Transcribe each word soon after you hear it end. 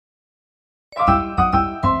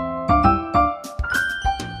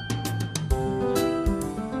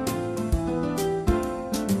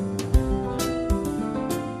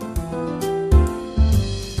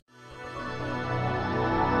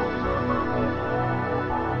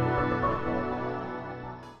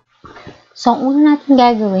So, ang una natin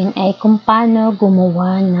gagawin ay kung paano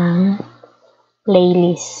gumawa ng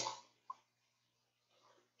playlist.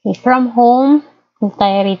 Okay, from home, punta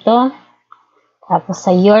tayo rito. Tapos sa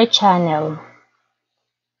your channel.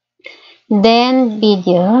 Then,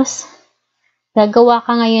 videos. Gagawa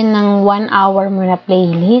ka ngayon ng 1 hour mo na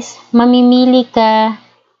playlist. Mamimili ka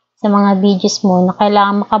sa mga videos mo na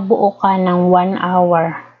kailangan makabuo ka ng 1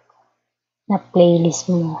 hour na playlist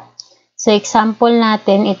mo. So, example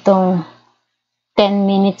natin itong 10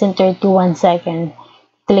 minutes and 31 seconds.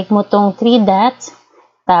 Click mo tong 3 dots.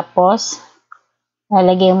 Tapos,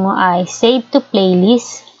 lalagay mo ay save to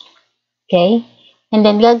playlist. Okay? And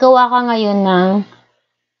then, gagawa ka ngayon ng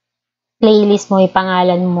playlist mo,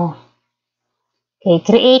 ipangalan mo. Okay,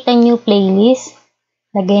 create a new playlist.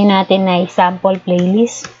 Lagay natin na sample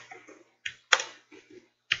playlist.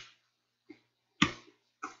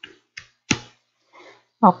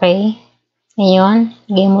 Okay. Ngayon,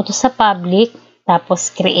 lagay mo to sa public. Tapos,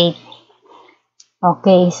 create.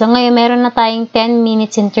 Okay. So, ngayon, meron na tayong 10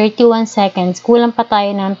 minutes and 31 seconds. Kulang pa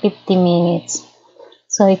tayo ng 50 minutes.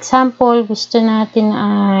 So, example, gusto natin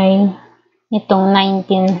ay itong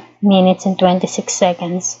 19 minutes and 26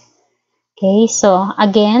 seconds. Okay. So,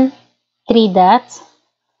 again, 3 dots.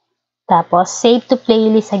 Tapos, save to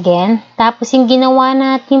playlist again. Tapos, yung ginawa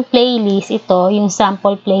natin playlist, ito, yung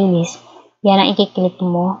sample playlist. Yan ang i-click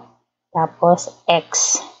mo. Tapos,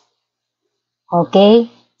 X. Okay?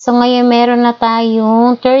 So, ngayon meron na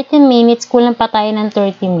tayong 30 minutes. Kulang pa tayo ng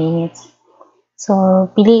 30 minutes. So,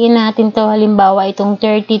 piliin natin to halimbawa itong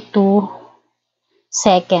 32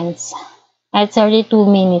 seconds. At 32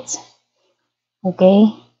 minutes. Okay?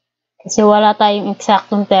 Kasi wala tayong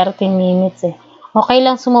eksaktong 30 minutes eh. Okay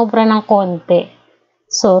lang sumobra ng konti.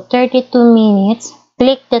 So, 32 minutes.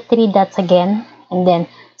 Click the 3 dots again. And then,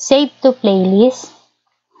 save to playlist.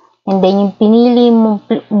 And then, yung pinili mong,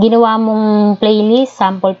 ginawa mong playlist,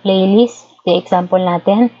 sample playlist, the example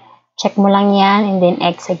natin, check mo lang yan, and then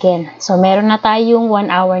X again. So, meron na tayong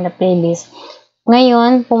 1 hour na playlist.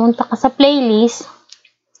 Ngayon, pumunta ka sa playlist,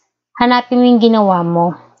 hanapin mo yung ginawa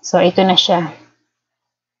mo. So, ito na siya.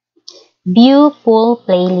 View full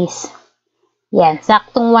playlist. Yan,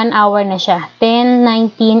 saktong 1 hour na siya. 10,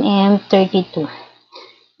 19, and 32.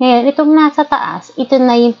 Ngayon, itong nasa taas, ito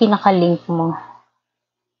na yung pinaka-link mo.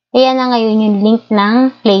 Ayan na ngayon yung link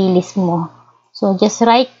ng playlist mo. So, just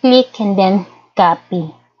right-click and then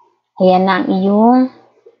copy. Ayan na ang iyong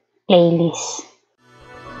playlist.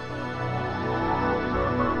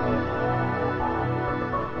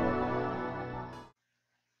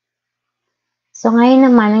 So,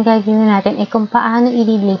 ngayon naman, ang gagawin natin ay kung paano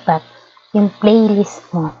ililipat yung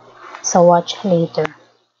playlist mo sa watch later.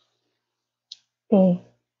 Okay.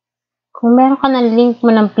 Kung meron ka ng link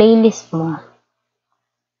mo ng playlist mo,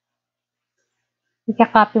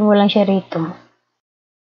 ika-copy mo lang siya rito.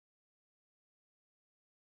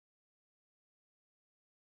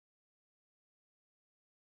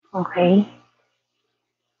 Okay.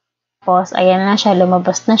 Tapos, ayan na siya.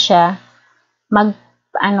 Lumabas na siya.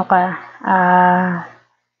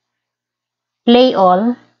 Play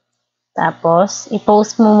all. Tapos,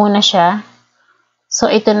 i-post mo muna siya. So,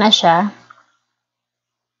 ito na siya.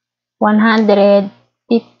 152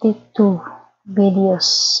 videos.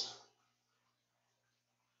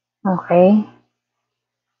 Okay.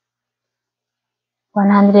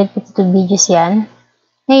 152 videos yan.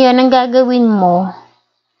 Ngayon, ang gagawin mo,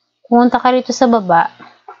 pumunta ka rito sa baba.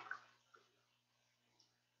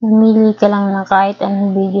 Mamili ka lang ng kahit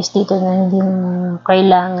anong videos dito na hindi mo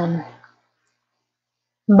kailangan.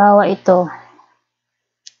 Bawa ito.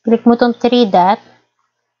 Click mo tong 3 dot.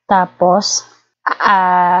 Tapos,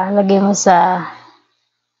 lagay mo sa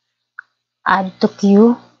add to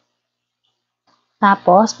queue.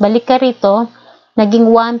 Tapos, balik ka rito.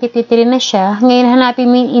 Naging 153 na siya. Ngayon,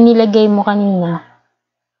 hanapin mo yung inilagay mo kanina.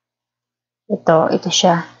 Ito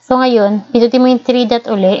siya. So, ngayon, pindutin mo yung 3 dot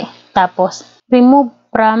uli. Tapos, remove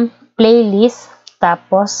from playlist.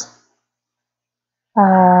 Tapos,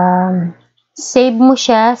 save mo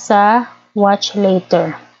siya sa watch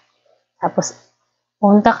later. Tapos,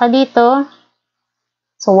 punta ka dito.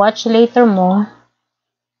 So, watch later mo.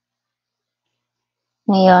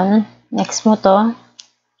 Ngayon, next mo to.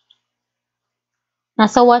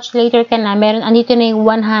 Nasa watch later ka na. Andito na yung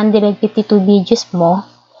 152 videos mo.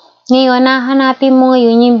 Ngayon, nahanapin mo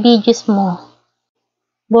ngayon yung videos mo.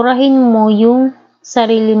 Burahin mo yung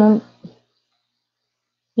sarili mong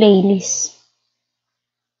playlist.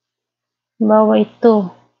 Bawa ito.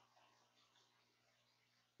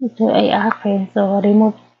 Ito ay akin. So,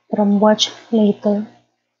 remove from watch later.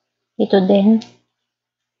 Ito din.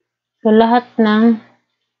 So, lahat ng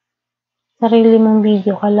sarili mong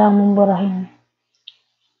video, kailangan mong burahin.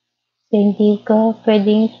 So,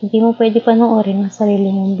 hindi mo pwede panoorin ang sarili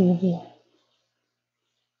mong video.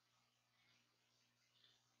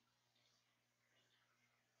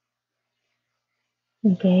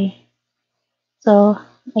 Okay. So,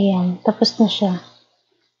 ayan. Tapos na siya.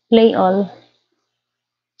 Play all.